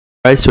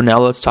Alright, so now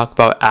let's talk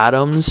about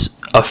Adams,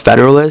 a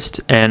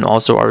Federalist, and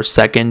also our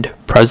second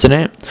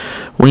president.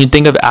 When you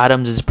think of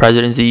Adams as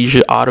presidency, you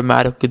should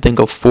automatically think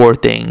of four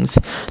things.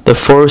 The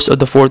first of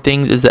the four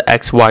things is the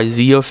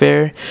XYZ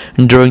affair.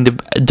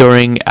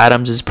 During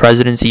Adams's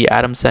presidency,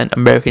 Adams sent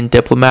American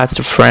diplomats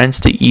to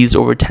France to ease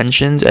over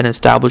tensions and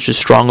establish a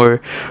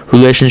stronger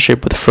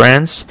relationship with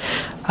France.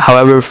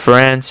 However,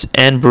 France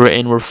and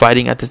Britain were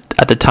fighting at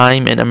the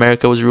time, and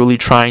America was really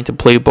trying to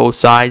play both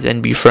sides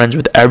and be friends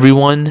with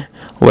everyone.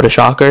 What a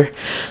shocker.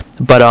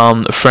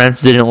 But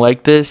France didn't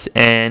like this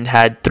and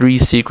had three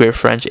secret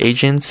French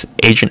agents,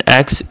 Agent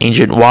X,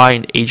 Agent Y,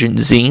 and Agent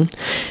Z.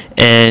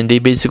 And they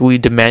basically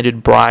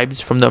demanded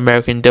bribes from the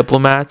American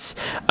diplomats.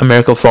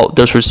 America felt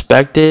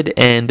disrespected,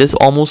 and this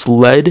almost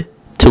led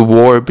to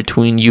war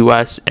between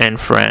US and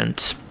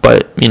France.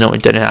 But,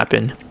 it didn't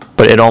happen.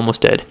 But it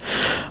almost did.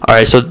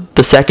 Alright, so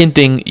the second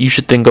thing you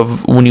should think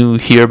of when you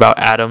hear about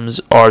Adams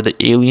are the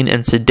Alien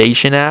and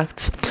Sedition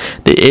Acts.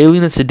 The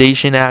Alien and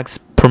Sedition Acts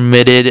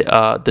permitted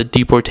the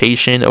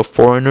deportation of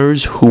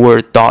foreigners who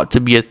were thought to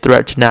be a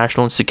threat to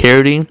national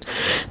security.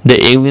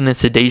 The Alien and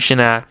Sedition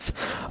Acts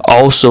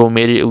also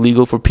made it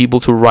illegal for people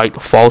to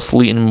write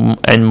falsely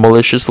and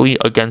maliciously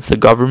against the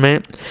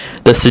government.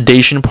 The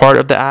sedition part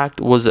of the act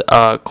was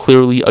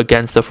clearly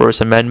against the First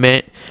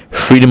Amendment,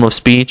 freedom of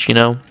speech,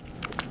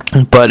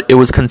 but it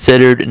was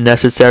considered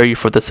necessary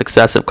for the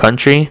success of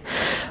country.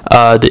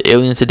 The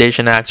Alien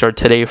Sedition Acts are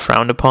today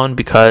frowned upon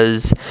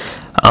because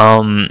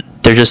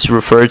they're just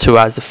referred to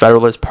as the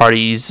Federalist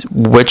Party's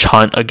witch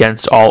hunt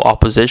against all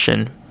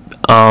opposition,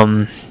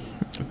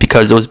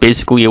 because it was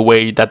basically a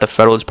way that the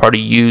Federalist Party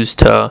used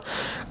to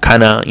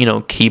kind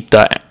of keep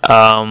the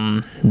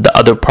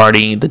other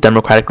party, the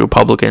Democratic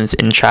Republicans,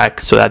 in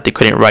check so that they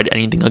couldn't write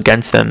anything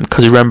against them,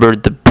 because remember,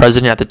 the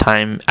president at the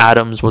time,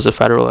 Adams, was a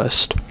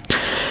Federalist.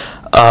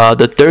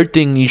 The third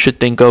thing you should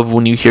think of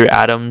when you hear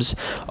Adams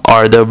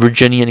are the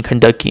Virginia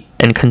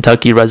and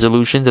Kentucky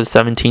resolutions of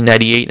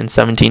 1798 and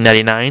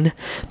 1799.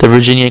 The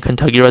Virginia and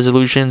Kentucky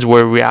resolutions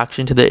were a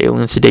reaction to the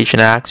Alien Sedition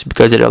Acts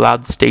because it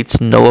allowed the states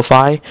to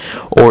nullify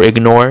or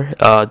ignore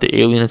the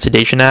Alien and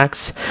Sedition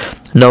Acts.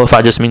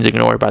 Nullify just means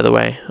ignore, by the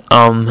way.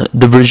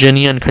 The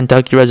Virginia and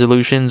Kentucky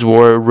resolutions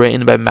were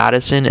written by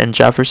Madison and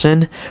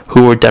Jefferson,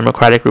 who were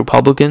Democratic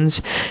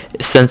Republicans.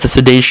 Since the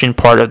sedition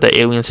part of the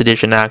Alien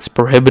Sedition Acts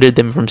prohibited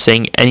them from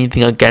saying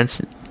anything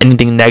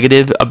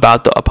negative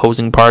about the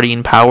opposing party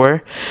in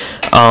power.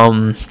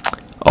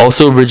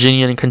 Also,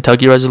 Virginia and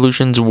Kentucky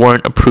resolutions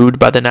weren't approved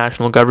by the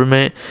national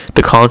government.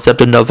 The concept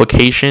of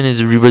nullification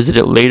is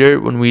revisited later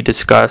when we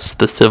discuss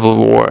the Civil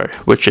War,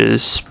 which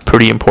is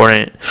pretty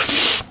important.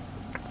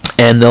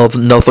 And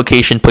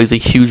nullification plays a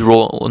huge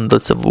role in the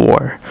Civil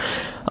War.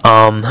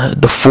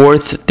 The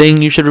fourth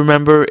thing you should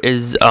remember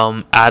is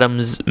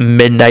Adams'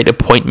 midnight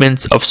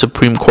appointments of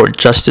Supreme Court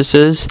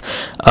justices.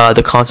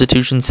 The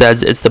Constitution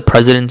says it's the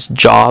president's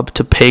job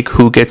to pick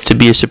who gets to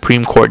be a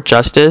Supreme Court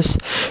justice.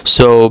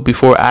 So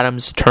before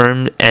Adams'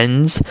 term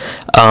ends,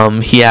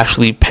 he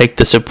actually picked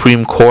the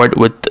Supreme Court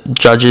with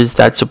judges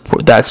that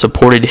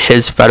supported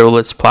his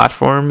Federalist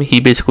platform. He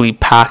basically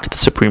packed the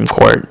Supreme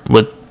Court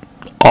with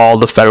all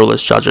the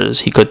Federalist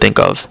judges he could think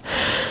of.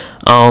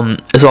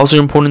 It's also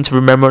important to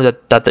remember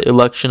that the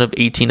election of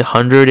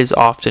 1800 is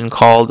often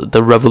called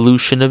the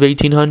Revolution of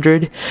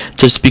 1800,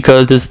 just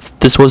because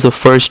this was the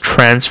first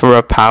transfer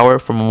of power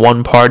from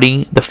one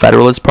party, the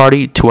Federalist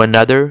Party, to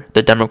another,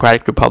 the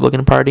Democratic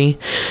Republican Party.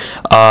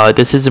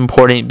 This is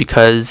important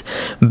because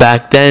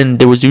back then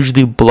there was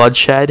usually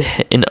bloodshed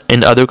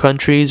in other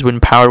countries when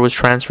power was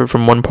transferred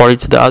from one party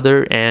to the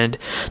other, and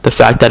the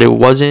fact that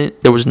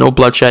there was no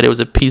bloodshed, it was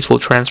a peaceful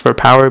transfer of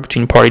power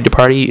between party to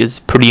party is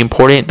pretty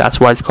important. That's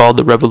why it's called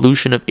the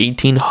Revolution of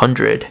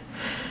 1800.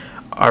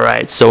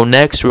 Alright, so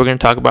next we're going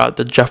to talk about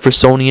the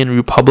Jeffersonian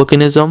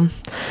Republicanism,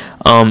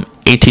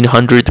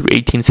 1800 through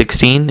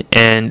 1816,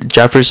 and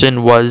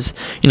Jefferson was,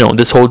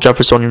 this whole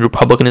Jeffersonian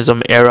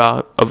Republicanism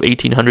era of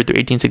 1800 through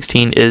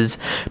 1816 is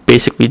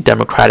basically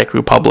democratic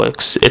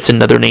republics. It's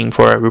another name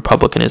for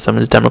republicanism,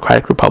 is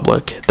Democratic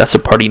Republic. That's a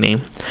party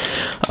name.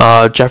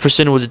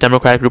 Jefferson was a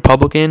Democratic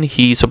Republican.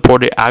 He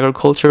supported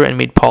agriculture and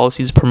made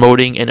policies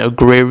promoting an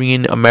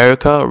agrarian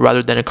America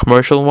rather than a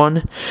commercial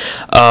one.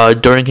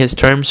 During his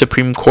term,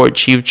 Supreme Court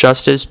Chief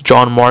Justice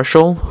John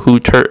Marshall,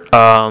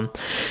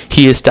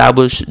 he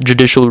established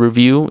judicial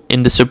review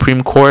in the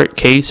Supreme Court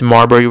case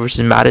Marbury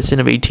versus Madison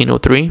of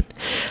 1803.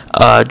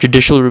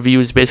 Judicial review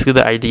is basically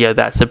the idea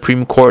that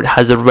Supreme Court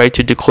has a right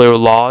to declare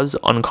laws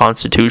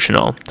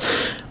unconstitutional.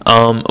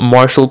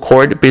 Marshall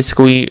Court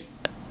basically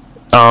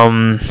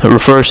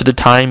refers to the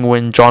time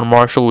when John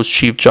Marshall was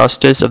Chief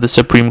Justice of the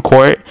Supreme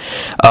Court,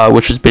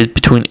 which was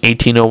between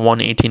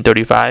 1801 and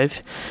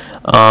 1835.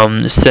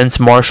 Since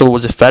Marshall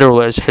was a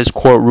Federalist, his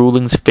court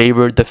rulings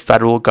favored the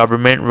federal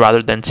government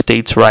rather than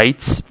states'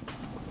 rights,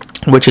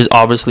 which is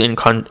obviously in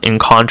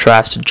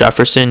contrast to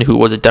Jefferson, who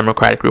was a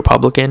Democratic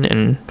Republican.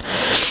 And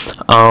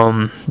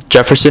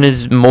Jefferson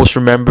is most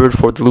remembered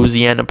for the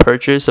Louisiana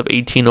Purchase of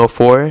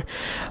 1804.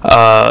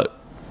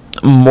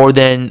 More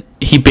than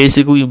he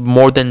basically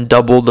more than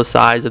doubled the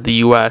size of the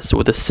U.S.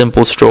 with a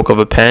simple stroke of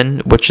a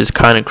pen, which is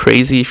kind of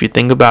crazy if you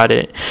think about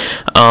it.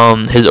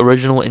 His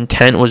original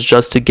intent was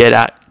just to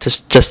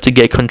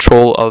get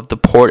control of the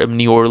port of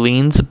New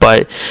Orleans,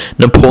 but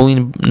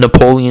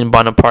Napoleon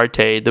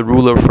Bonaparte, the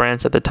ruler of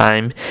France at the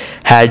time,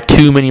 had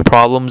too many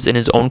problems in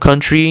his own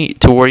country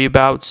to worry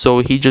about, so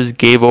he just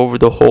gave over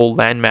the whole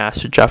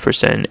landmass to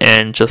Jefferson,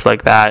 and just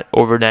like that,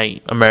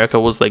 overnight, America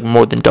was like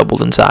more than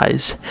doubled in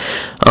size.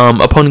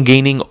 Upon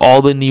gaining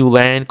all the new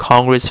land,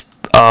 Congress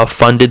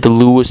funded the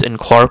Lewis and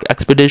Clark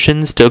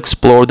expeditions to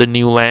explore the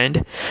new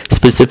land.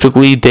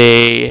 Specifically,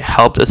 they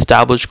helped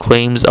establish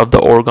claims of the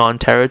Oregon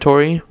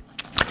Territory.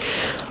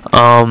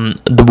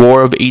 The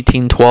War of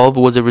 1812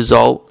 was a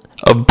result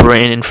of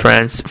Britain and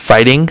France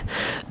fighting.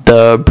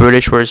 The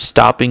British were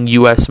stopping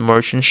U.S.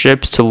 merchant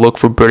ships to look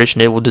for British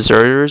naval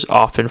deserters. They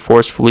often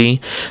forcefully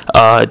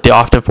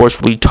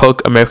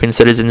took American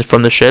citizens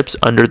from the ships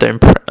under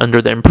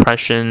the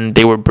impression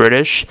they were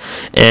British,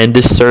 and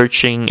this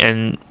searching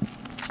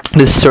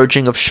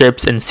of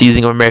ships and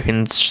seizing of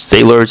American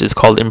sailors is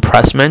called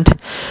impressment.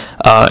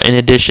 In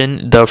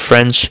addition, the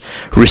French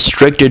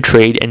restricted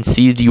trade and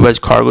seized U.S.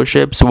 cargo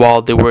ships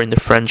while they were in the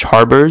French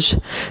harbors.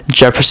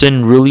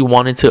 Jefferson really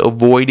wanted to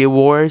avoid a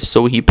war,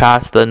 so he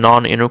passed the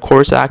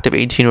Non-Intercourse Act of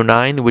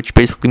 1809, which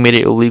basically made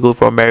it illegal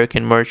for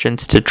American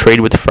merchants to trade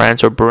with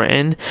France or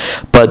Britain.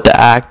 But the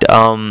act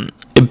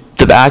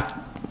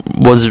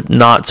was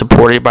not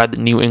supported by the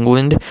New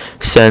England,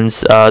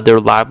 since their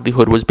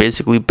livelihood was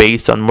basically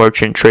based on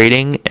merchant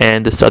trading,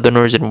 and the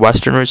Southerners and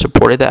Westerners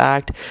supported the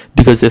act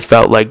because they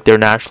felt like their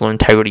national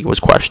integrity was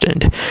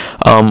questioned.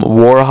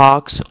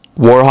 Warhawks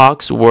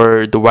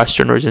were the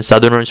Westerners and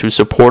Southerners who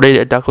supported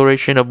a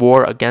declaration of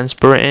war against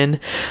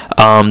Britain.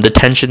 The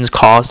tensions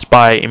caused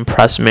by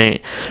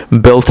impressment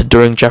built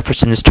during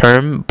Jefferson's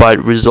term,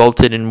 but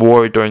resulted in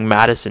war during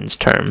Madison's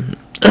term.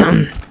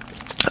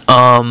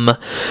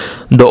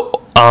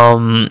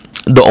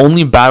 The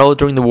only battle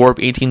during the War of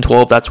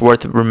 1812 that's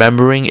worth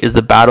remembering is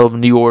the Battle of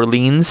New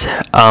Orleans.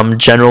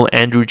 General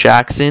Andrew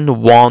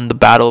Jackson won the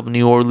Battle of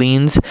New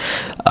Orleans.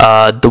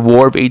 The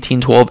War of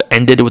 1812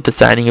 ended with the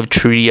signing of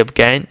Treaty of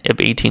Ghent of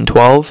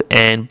 1812,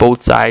 and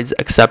both sides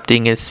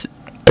accepted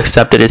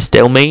a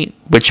stalemate,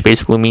 which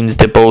basically means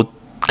they both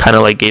kind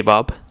of like gave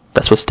up.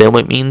 That's what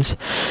stalemate means.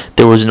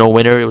 There was no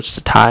winner. It was just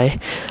a tie.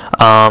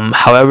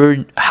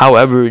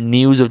 However,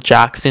 news of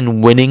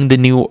Jackson winning the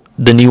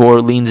New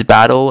Orleans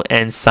battle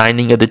and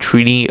signing of the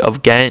Treaty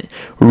of Ghent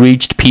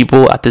reached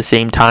people at the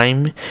same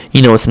time.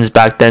 Since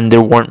back then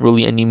there weren't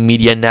really any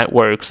media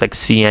networks like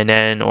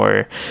CNN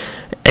or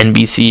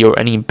NBC or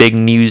any big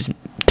news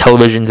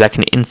televisions that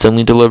can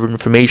instantly deliver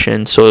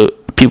information. So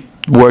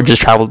word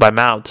just traveled by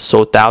mouth.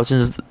 So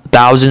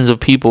thousands of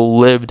people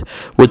lived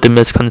with the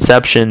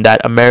misconception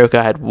that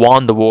America had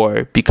won the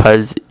war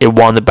because it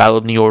won the Battle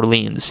of New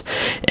Orleans,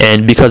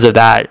 and because of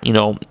that,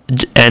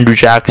 Andrew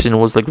Jackson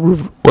was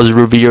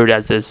revered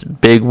as this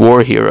big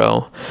war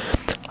hero.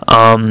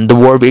 The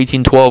War of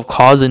 1812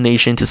 caused the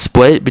nation to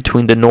split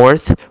between the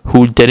North,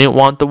 who didn't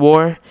want the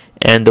war,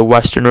 and the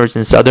Westerners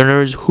and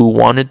Southerners who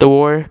wanted the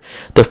war.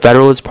 The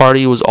Federalist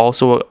Party was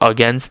also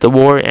against the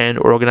war and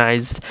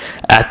organized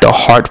at the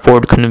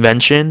Hartford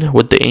Convention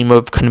with the aim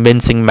of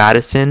convincing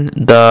Madison.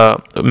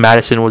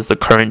 Madison was the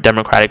current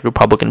Democratic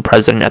Republican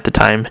president at the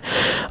time.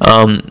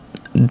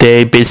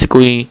 They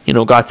basically,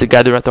 got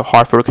together at the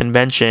Hartford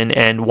Convention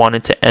and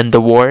wanted to end the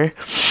war.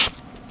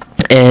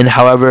 And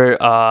however,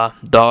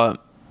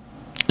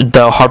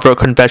 the Hartford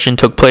Convention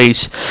took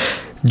place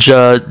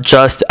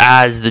just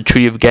as the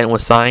Treaty of Ghent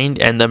was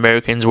signed, and the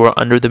Americans were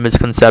under the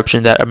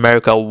misconception that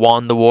America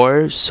won the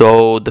war.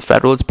 So the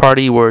Federalist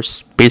Party were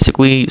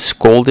basically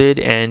scolded,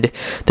 and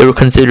they were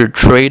considered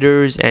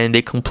traitors, and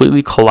they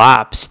completely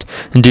collapsed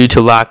due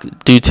to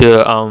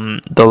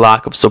the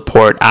lack of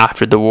support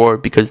after the war,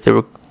 because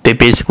they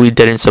basically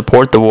didn't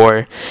support the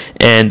war.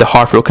 And the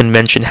Hartford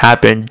Convention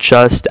happened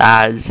just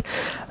as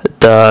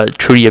the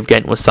Treaty of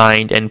Ghent was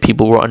signed, and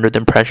people were under the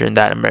impression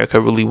that America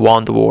really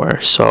won the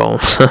war. So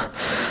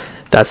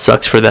that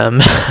sucks for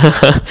them.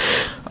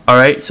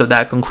 Alright, so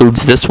that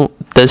concludes this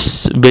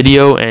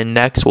video, and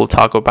next we'll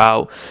talk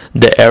about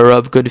the era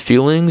of good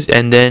feelings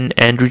and then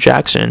Andrew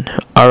Jackson.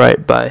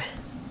 Alright, bye.